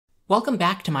Welcome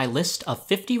back to my list of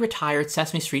 50 retired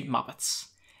Sesame Street Muppets.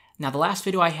 Now, the last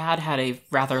video I had a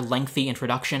rather lengthy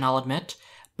introduction, I'll admit,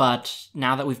 but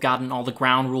now that we've gotten all the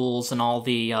ground rules and all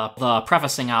the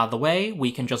prefacing out of the way,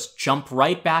 we can just jump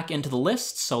right back into the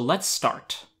list, so let's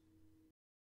start.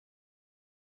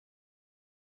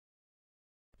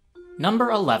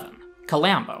 Number 11.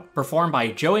 Colambo, performed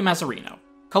by Joey Mazzarino.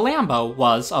 Colambo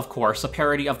was, of course, a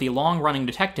parody of the long-running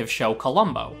detective show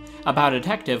Columbo, about a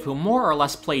detective who more or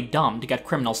less played dumb to get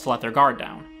criminals to let their guard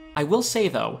down. I will say,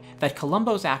 though, that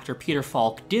Columbo's actor Peter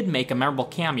Falk did make a memorable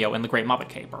cameo in The Great Muppet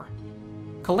Caper.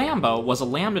 Colambo was a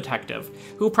lamb detective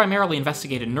who primarily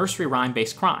investigated nursery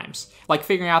rhyme-based crimes, like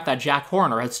figuring out that Jack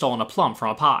Horner had stolen a plum from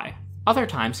a pie. Other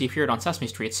times he appeared on Sesame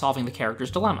Street solving the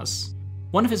characters' dilemmas.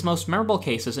 One of his most memorable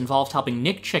cases involved helping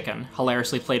Nick Chicken,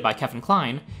 hilariously played by Kevin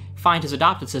Kline, find his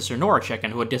adopted sister Nora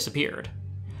Chicken, who had disappeared.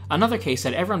 Another case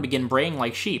had everyone begin braying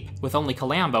like sheep, with only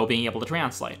Colambo being able to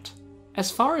translate.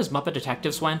 As far as Muppet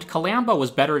detectives went, Colambo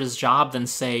was better at his job than,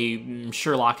 say,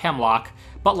 Sherlock Hemlock,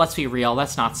 but let's be real,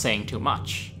 that's not saying too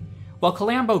much. While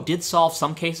Colambo did solve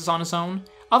some cases on his own,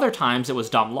 other times it was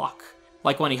dumb luck,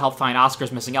 like when he helped find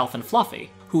Oscar's missing elephant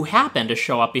Fluffy, who happened to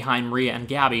show up behind Maria and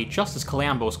Gabby just as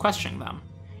Colambo was questioning them.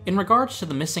 In regards to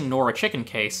the missing Nora Chicken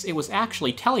case, it was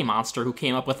actually Telemonster who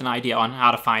came up with an idea on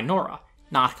how to find Nora,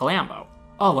 not Colambo.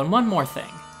 Oh, and one more thing.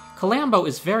 Colambo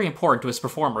is very important to his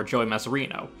performer, Joey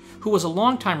Mazzarino, who was a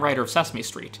longtime writer of Sesame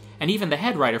Street, and even the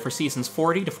head writer for seasons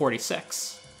 40 to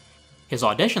 46. His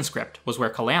audition script was where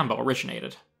Colambo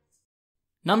originated.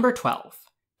 Number 12.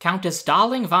 Countess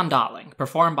Dahling von Dahling,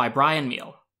 performed by Brian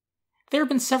Muhel. There have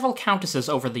been several countesses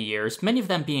over the years, many of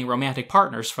them being romantic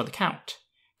partners for the Count.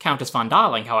 Countess von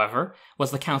Dahling, however, was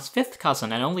the Count's fifth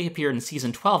cousin and only appeared in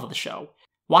season 12 of the show,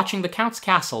 watching the Count's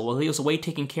castle while he was away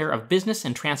taking care of business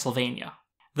in Transylvania.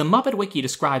 The Muppet Wiki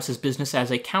describes his business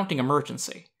as a counting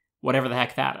emergency, whatever the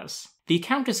heck that is. The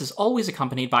Countess is always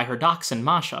accompanied by her dachshund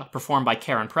Masha, performed by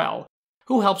Prell,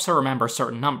 who helps her remember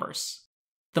certain numbers.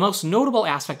 The most notable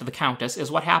aspect of the Countess is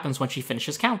what happens when she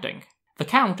finishes counting. The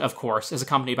Count, of course, is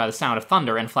accompanied by the sound of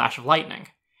thunder and flash of lightning.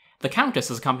 The Countess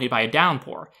is accompanied by a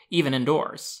downpour, even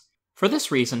indoors. For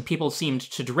this reason, people seemed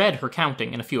to dread her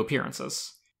counting in a few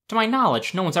appearances. To my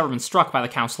knowledge, no one's ever been struck by the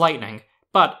Count's lightning,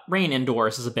 but rain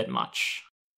indoors is a bit much.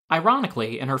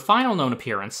 Ironically, in her final known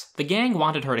appearance, the gang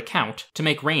wanted her to count to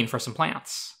make rain for some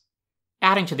plants.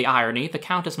 Adding to the irony, the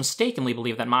Countess mistakenly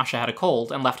believed that Masha had a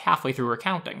cold and left halfway through her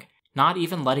counting, not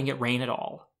even letting it rain at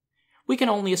all. We can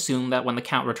only assume that when the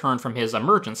Count returned from his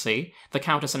emergency, the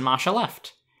Countess and Masha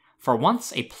left. For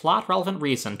once, a plot-relevant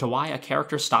reason to why a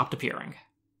character stopped appearing.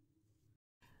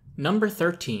 Number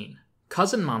 13.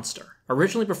 Cousin Monster,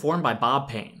 originally performed by Bob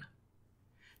Payne.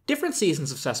 Different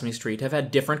seasons of Sesame Street have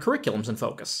had different curriculums in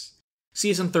focus.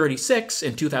 Season 36,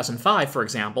 in 2005, for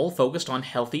example, focused on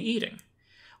healthy eating.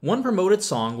 One promoted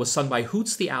song was sung by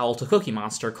Hoots the Owl to Cookie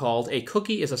Monster called A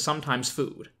Cookie is a Sometimes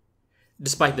Food.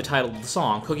 Despite the title of the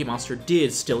song, Cookie Monster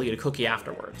did still eat a cookie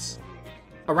afterwards.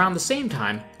 Around the same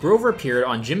time, Grover appeared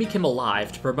on Jimmy Kimmel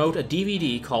Live to promote a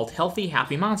DVD called Healthy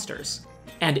Happy Monsters,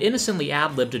 and innocently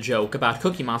ad-libbed a joke about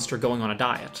Cookie Monster going on a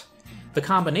diet. The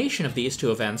combination of these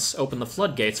two events opened the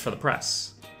floodgates for the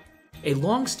press. A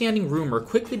long-standing rumor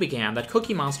quickly began that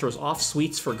Cookie Monster was off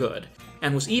sweets for good,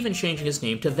 and was even changing his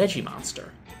name to Veggie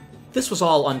Monster. This was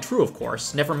all untrue, of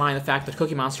course, never mind the fact that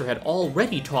Cookie Monster had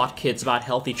already taught kids about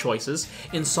healthy choices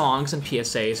in songs and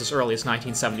PSAs as early as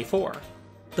 1974.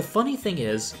 The funny thing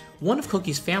is, one of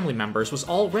Cookie's family members was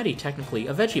already technically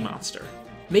a Veggie Monster.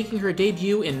 Making her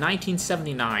debut in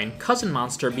 1979, Cousin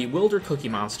Monster bewildered Cookie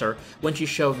Monster when she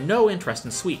showed no interest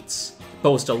in sweets,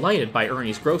 but was delighted by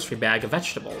Ernie's grocery bag of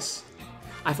vegetables.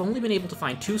 I've only been able to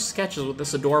find 2 sketches with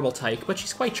this adorable tyke, but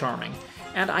she's quite charming,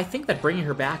 and I think that bringing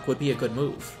her back would be a good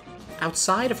move.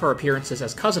 Outside of her appearances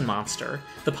as Cousin Monster,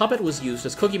 the puppet was used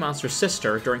as Cookie Monster's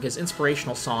sister during his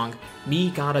inspirational song,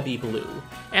 Me Gotta Be Blue,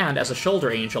 and as a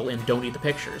shoulder angel in Don't Eat the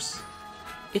Pictures.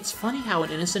 It's funny how an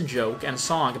innocent joke and a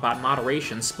song about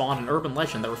moderation spawned an urban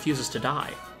legend that refuses to die.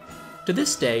 To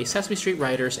this day, Sesame Street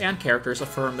writers and characters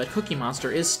affirm that Cookie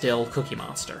Monster is still Cookie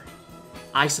Monster.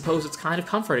 I suppose it's kind of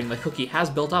comforting that Cookie has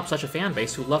built up such a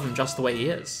fanbase who love him just the way he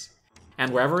is.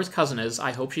 And wherever his cousin is,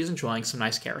 I hope she's enjoying some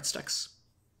nice carrot sticks.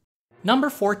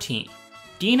 Number 14.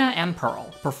 Deena and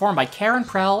Prell, performed by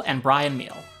Prell and Brian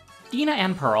Muhel. Deena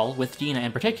and Prell, with Deena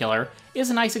in particular, is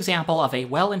a nice example of a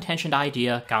well-intentioned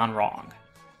idea gone wrong.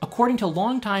 According to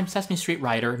longtime Sesame Street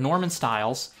writer Norman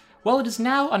Stiles, while it is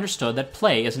now understood that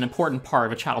play is an important part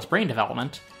of a child's brain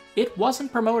development, it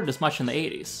wasn't promoted as much in the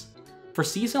 80s. For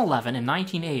season 11 in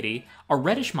 1980, a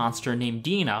reddish monster named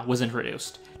Deena was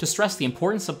introduced, to stress the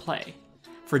importance of play.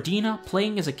 For Deena,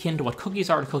 playing is akin to what cookies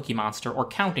are to Cookie Monster or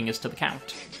counting is to the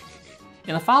Count.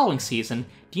 In the following season,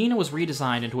 Deena was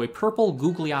redesigned into a purple,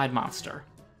 googly-eyed monster.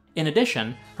 In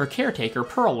addition, her caretaker,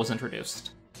 Prell, was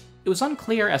introduced. It was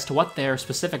unclear as to what their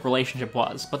specific relationship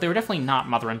was, but they were definitely not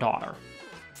mother and daughter.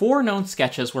 4 known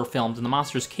sketches were filmed in the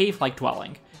monster's cave-like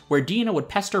dwelling, where Deena would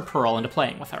pester Prell into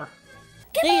playing with her.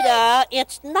 Deena,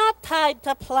 it's not time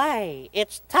to play.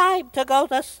 It's time to go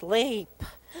to sleep.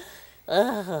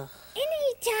 Ugh.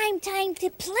 Time to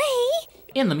play?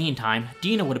 In the meantime,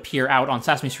 Deena would appear out on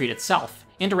Sesame Street itself,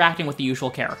 interacting with the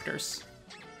usual characters.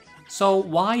 So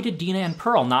why did Deena and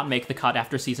Prell not make the cut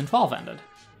after season 12 ended?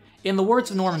 In the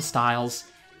words of Norman Stiles,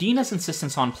 Deena's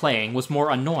insistence on playing was more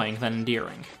annoying than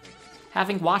endearing.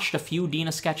 Having watched a few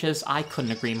Deena sketches, I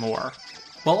couldn't agree more.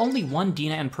 While only one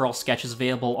Deena and Prell sketch is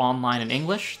available online in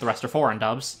English, the rest are foreign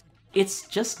dubs, it's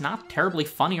just not terribly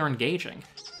funny or engaging,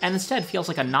 and instead feels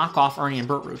like a knockoff Ernie and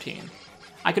Bert routine.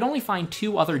 I could only find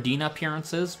 2 other Deena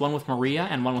appearances, one with Maria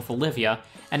and one with Olivia,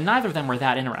 and neither of them were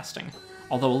that interesting,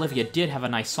 although Olivia did have a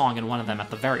nice song in one of them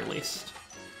at the very least.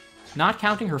 Not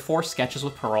counting her 4 sketches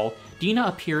with Prell, Deena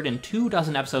appeared in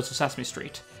 24 episodes of Sesame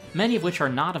Street, many of which are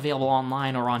not available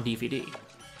online or on DVD.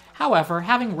 However,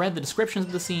 having read the descriptions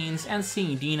of the scenes and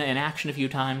seeing Deena in action a few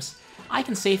times, I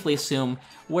can safely assume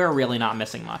we're really not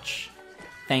missing much.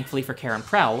 Thankfully for Karen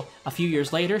Prell, a few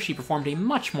years later she performed a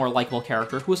much more likable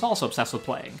character who was also obsessed with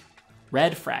playing.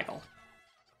 Red Fraggle.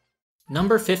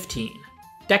 Number 15.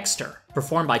 Dexter,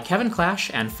 performed by Kevin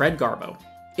Clash and Fred Garbo.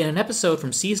 In an episode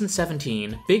from Season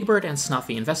 17, Big Bird and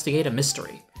Snuffy investigate a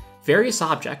mystery. Various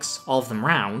objects, all of them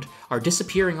round, are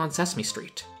disappearing on Sesame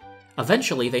Street.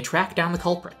 Eventually, they track down the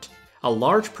culprit, a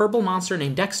large purple monster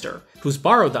named Dexter, who's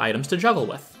borrowed the items to juggle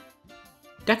with.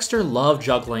 Dexter loved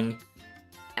juggling,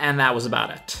 and that was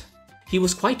about it. He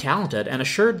was quite talented and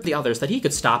assured the others that he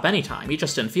could stop anytime, he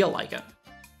just didn't feel like it.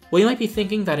 While you might be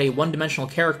thinking that a one-dimensional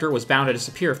character was bound to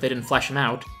disappear if they didn't flesh him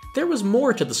out, there was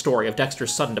more to the story of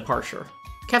Dexter's sudden departure.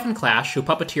 Kevin Clash, who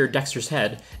puppeteered Dexter's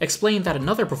head, explained that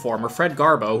another performer, Fred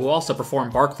Garbo, who also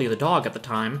performed Barkley the Dog at the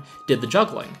time, did the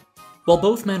juggling. While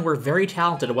both men were very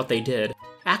talented at what they did,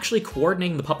 actually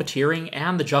coordinating the puppeteering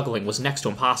and the juggling was next to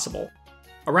impossible.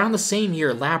 Around the same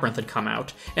year, Labyrinth had come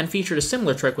out, and featured a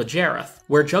similar trick with Jareth,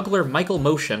 where juggler Michael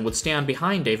Motion would stand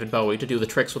behind David Bowie to do the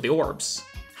tricks with the orbs.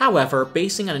 However,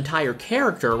 basing an entire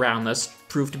character around this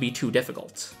proved to be too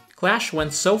difficult. Clash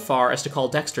went so far as to call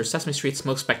Dexter Sesame Street's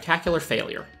most spectacular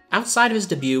failure. Outside of his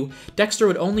debut, Dexter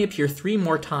would only appear 3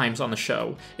 more times on the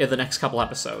show in the next couple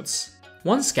episodes.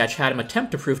 One sketch had him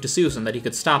attempt to prove to Susan that he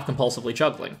could stop compulsively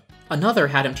juggling. Another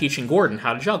had him teaching Gordon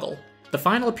how to juggle. The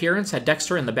final appearance had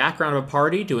Dexter in the background of a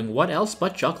party doing what else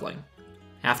but juggling.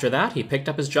 After that, he picked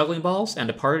up his juggling balls and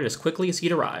departed as quickly as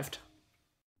he'd arrived.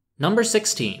 Number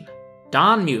 16.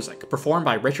 Don Music, performed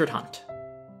by Richard Hunt.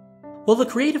 While the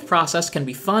creative process can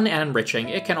be fun and enriching,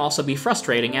 it can also be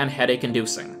frustrating and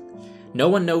headache-inducing. No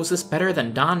one knows this better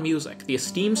than Don Music, the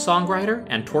esteemed songwriter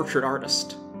and tortured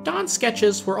artist. Don's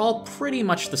sketches were all pretty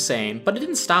much the same, but it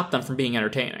didn't stop them from being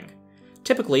entertaining.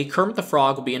 Typically, Kermit the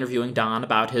Frog would be interviewing Don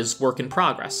about his work in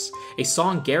progress, a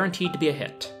song guaranteed to be a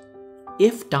hit.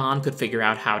 If Don could figure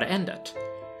out how to end it.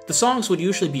 The songs would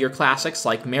usually be your classics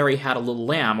like Mary Had a Little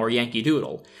Lamb or Yankee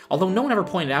Doodle, although no one ever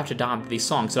pointed out to Don that these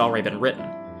songs had already been written.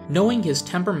 Knowing his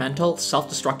temperamental,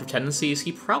 self-destructive tendencies,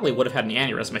 he probably would have had an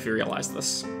aneurysm if he realized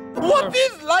this. What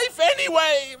is life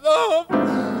anyway?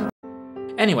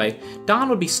 Anyway, Don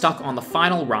would be stuck on the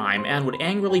final rhyme and would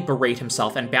angrily berate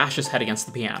himself and bash his head against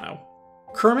the piano.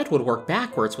 Kermit would work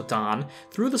backwards with Don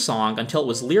through the song until it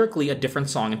was lyrically a different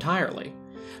song entirely.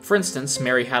 For instance,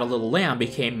 Mary Had a Little Lamb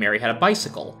became Mary Had a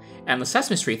Bicycle, and the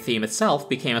Sesame Street theme itself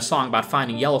became a song about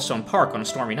finding Yellowstone Park on a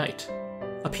stormy night.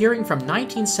 Appearing from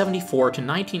 1974 to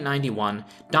 1991,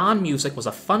 Don Music was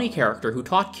a funny character who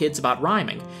taught kids about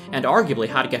rhyming, and arguably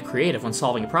how to get creative when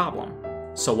solving a problem.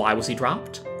 So why was he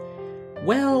dropped?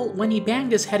 Well, when he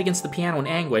banged his head against the piano in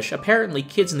anguish, apparently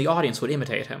kids in the audience would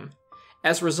imitate him.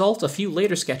 As a result, a few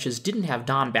later sketches didn't have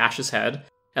Don bash his head,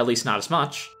 at least not as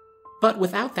much. But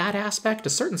without that aspect, a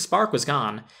certain spark was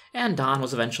gone, and Don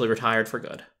was eventually retired for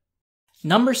good.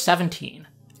 Number 17.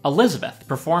 Elizabeth,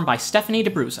 performed by Stephanie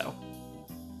D'Abruzzo.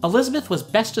 Elizabeth was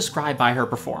best described by her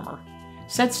performer.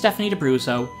 Said Stephanie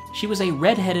D'Abruzzo, she was a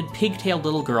red-headed, pigtailed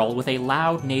little girl with a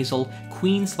loud, nasal,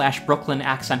 Queen/Brooklyn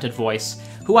accented voice,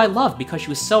 who I loved because she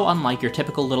was so unlike your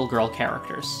typical little girl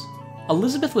characters.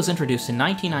 Elizabeth was introduced in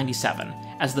 1997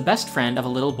 as the best friend of a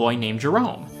little boy named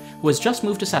Jerome, who has just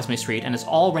moved to Sesame Street and is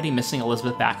already missing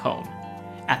Elizabeth back home.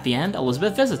 At the end,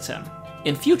 Elizabeth visits him.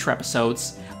 In future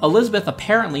episodes, Elizabeth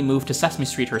apparently moved to Sesame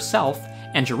Street herself,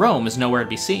 and Jerome is nowhere to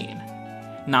be seen.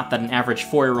 Not that an average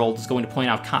 4-year-old is going to point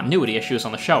out continuity issues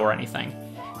on the show or anything.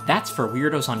 That's for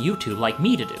weirdos on YouTube like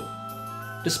me to do.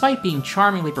 Despite being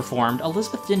charmingly performed,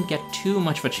 Elizabeth didn't get too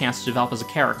much of a chance to develop as a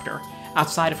character,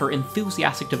 outside of her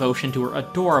enthusiastic devotion to her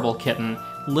adorable kitten,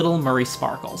 Little Murray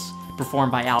Sparkles,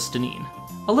 performed by Ernestine.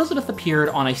 Elizabeth appeared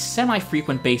on a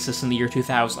semi-frequent basis in the year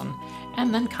 2000,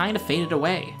 and then kind of faded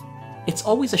away. It's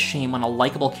always a shame when a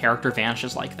likable character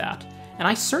vanishes like that, and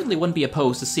I certainly wouldn't be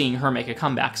opposed to seeing her make a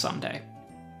comeback someday.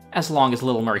 As long as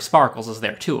Little Murray Sparkles is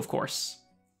there too, of course.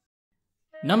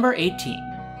 Number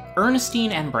 18.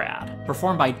 Ernestine and Brad,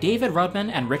 performed by David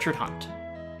Rudman and Richard Hunt.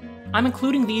 I'm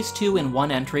including these two in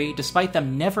one entry, despite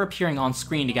them never appearing on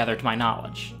screen together to my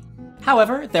knowledge.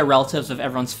 However, they're relatives of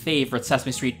everyone's favorite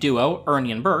Sesame Street duo,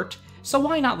 Ernie and Bert, so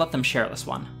why not let them share this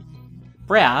one?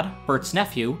 Brad, Bert's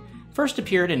nephew, first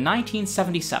appeared in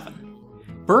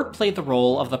 1977. Bert played the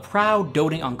role of the proud,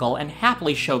 doting uncle and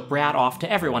happily showed Brad off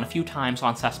to everyone a few times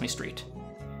on Sesame Street.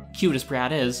 Cute as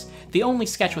Brad is, the only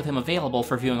sketch with him available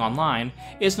for viewing online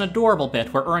is an adorable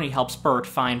bit where Ernie helps Bert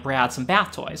find Brad some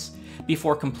bath toys,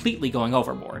 before completely going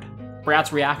overboard.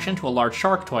 Brad's reaction to a large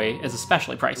shark toy is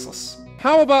especially priceless.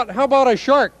 How about a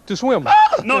shark to swim?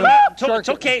 No, it's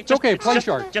okay. It's okay, play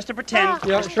shark. Just to pretend.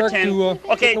 Yeah, just shark pretend.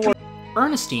 to... Okay.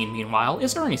 Ernestine, meanwhile,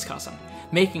 is Ernie's cousin,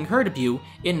 making her debut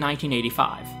in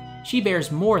 1985. She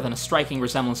bears more than a striking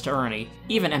resemblance to Ernie,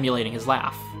 even emulating his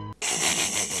laugh.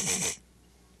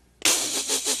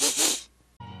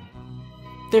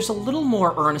 There's a little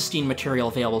more Ernestine material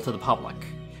available to the public.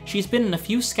 She's been in a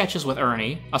few sketches with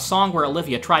Ernie, a song where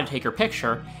Olivia tried to take her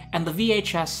picture, and the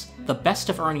VHS The Best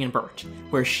of Ernie and Bert,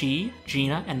 where she,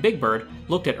 Gina, and Big Bird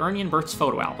looked at Ernie and Bert's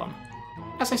photo album.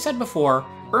 As I said before,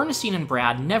 Ernestine and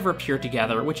Brad never appeared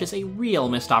together, which is a real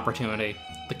missed opportunity.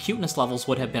 The cuteness levels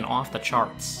would have been off the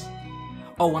charts.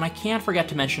 Oh, and I can't forget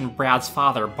to mention Brad's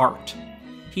father, Bart.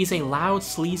 He's a loud,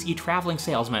 sleazy traveling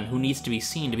salesman who needs to be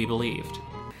seen to be believed.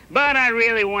 But I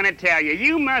really want to tell you,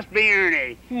 you must be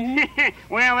Ernie.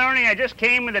 Well, Ernie, I just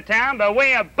came into town by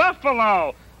way of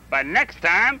Buffalo. But next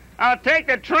time, I'll take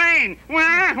the train.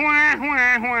 Wah, wah,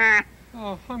 wah, wah.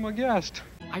 Oh, I'm a guest.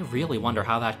 I really wonder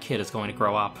how that kid is going to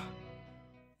grow up.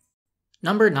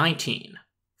 Number 19.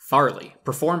 Farley,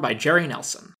 performed by Jerry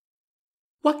Nelson.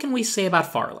 What can we say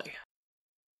about Farley?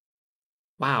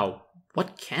 Wow,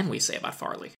 what can we say about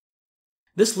Farley?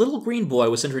 This little green boy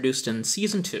was introduced in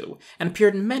Season 2 and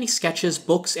appeared in many sketches,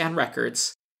 books, and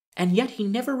records, and yet he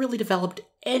never really developed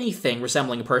anything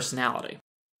resembling a personality.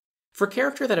 For a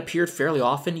character that appeared fairly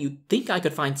often, you'd think I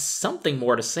could find something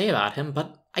more to say about him,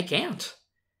 but I can't.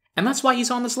 And that's why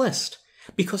he's on this list,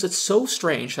 because it's so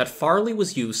strange that Farley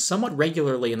was used somewhat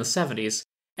regularly in the 70s,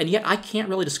 and yet I can't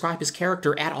really describe his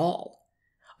character at all.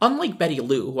 Unlike Betty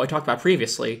Lou, who I talked about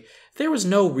previously, there was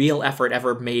no real effort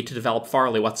ever made to develop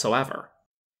Farley whatsoever.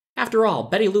 After all,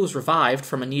 Betty Lou was revived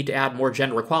from a need to add more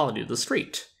gender equality to the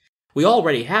street. We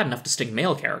already had enough distinct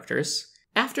male characters.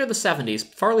 After the 70s,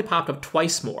 Farley popped up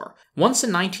twice more, once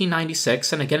in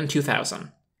 1996 and again in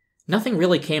 2000. Nothing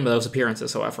really came of those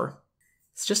appearances, however.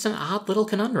 It's just an odd little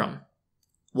conundrum.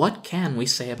 What can we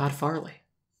say about Farley?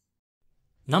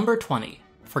 Number 20.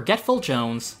 Forgetful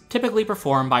Jones, typically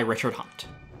performed by Richard Hunt.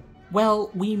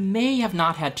 Well, we may have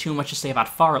not had too much to say about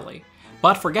Farley,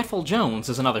 but Forgetful Jones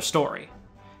is another story.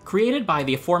 Created by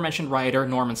the aforementioned writer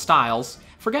Norman Stiles,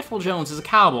 Forgetful Jones is a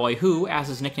cowboy who, as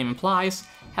his nickname implies,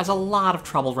 has a lot of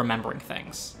trouble remembering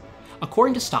things.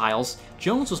 According to Stiles,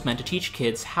 Jones was meant to teach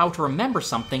kids how to remember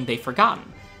something they've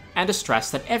forgotten, and to stress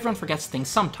that everyone forgets things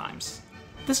sometimes.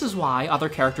 This is why other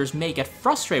characters may get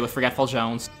frustrated with Forgetful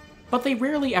Jones, but they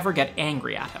rarely ever get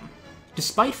angry at him.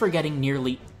 Despite forgetting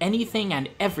nearly anything and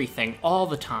everything all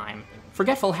the time,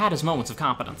 Forgetful had his moments of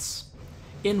competence.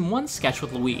 In one sketch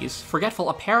with Louise, Forgetful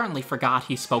apparently forgot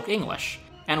he spoke English,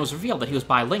 and it was revealed that he was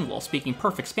bilingual, speaking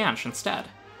perfect Spanish instead.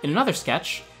 In another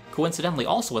sketch, coincidentally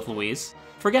also with Louise,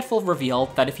 Forgetful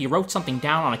revealed that if he wrote something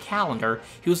down on a calendar,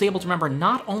 he was able to remember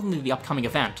not only the upcoming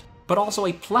event, but also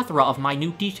a plethora of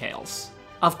minute details.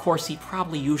 Of course, he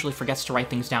probably usually forgets to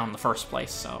write things down in the first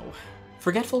place, so...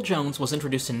 Forgetful Jones was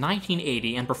introduced in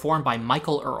 1980 and performed by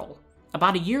Michael Earl.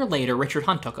 About a year later, Richard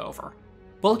Hunt took over.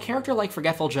 While a character like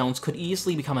Forgetful Jones could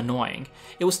easily become annoying,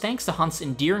 it was thanks to Hunt's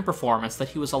endearing performance that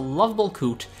he was a lovable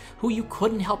coot who you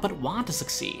couldn't help but want to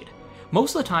succeed.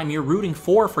 Most of the time you're rooting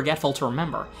for Forgetful to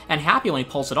remember, and happy when he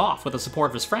pulls it off with the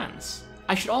support of his friends.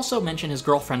 I should also mention his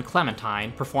girlfriend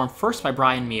Clementine, performed first by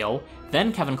Brian Meal,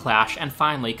 then Kevin Clash, and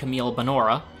finally Camille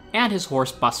Bonora, and his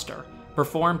horse Buster,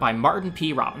 performed by Martin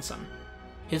P. Robinson.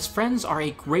 His friends are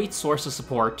a great source of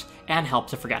support and help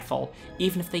to Forgetful,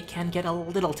 even if they can get a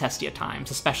little testy at times,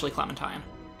 especially Clementine.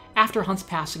 After Hunt's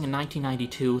passing in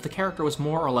 1992, the character was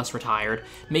more or less retired,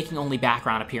 making only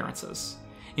background appearances.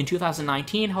 In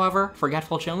 2019, however,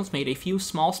 Forgetful Jones made a few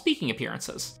small speaking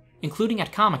appearances, including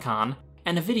at Comic-Con,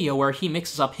 and a video where he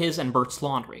mixes up his and Bert's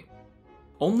laundry.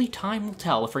 Only time will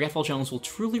tell if Forgetful Jones will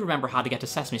truly remember how to get to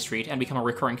Sesame Street and become a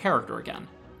recurring character again.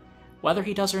 Whether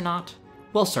he does or not,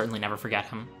 we'll certainly never forget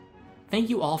him. Thank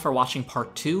you all for watching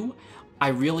part 2. I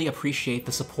really appreciate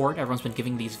the support everyone's been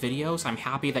giving these videos. I'm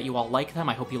happy that you all like them.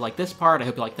 I hope you like this part, I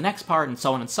hope you like the next part, and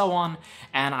so on,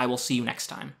 and I will see you next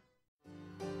time.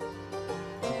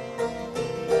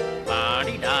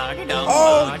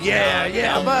 Oh,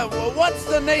 yeah, but what's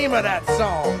the name of that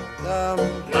song?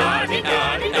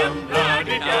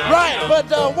 Right, but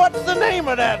what's the name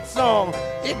of that song?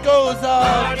 It goes,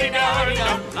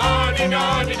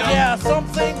 yeah,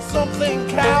 something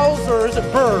cows, or is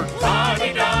it birds?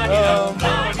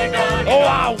 Oh,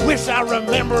 I wish I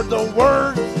remembered the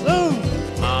words.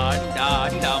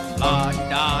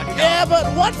 Yeah, but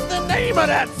what's the name of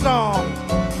that song?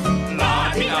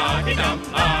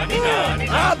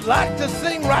 I'd like to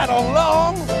sing right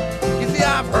along. You see,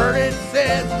 I've heard it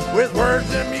said, with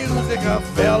words and music a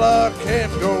fella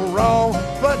can't go wrong.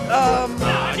 But,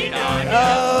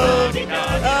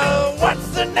 what's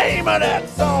the name of that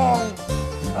song?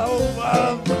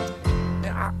 Oh,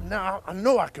 now I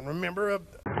know I can remember.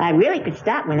 I really could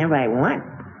stop whenever I want.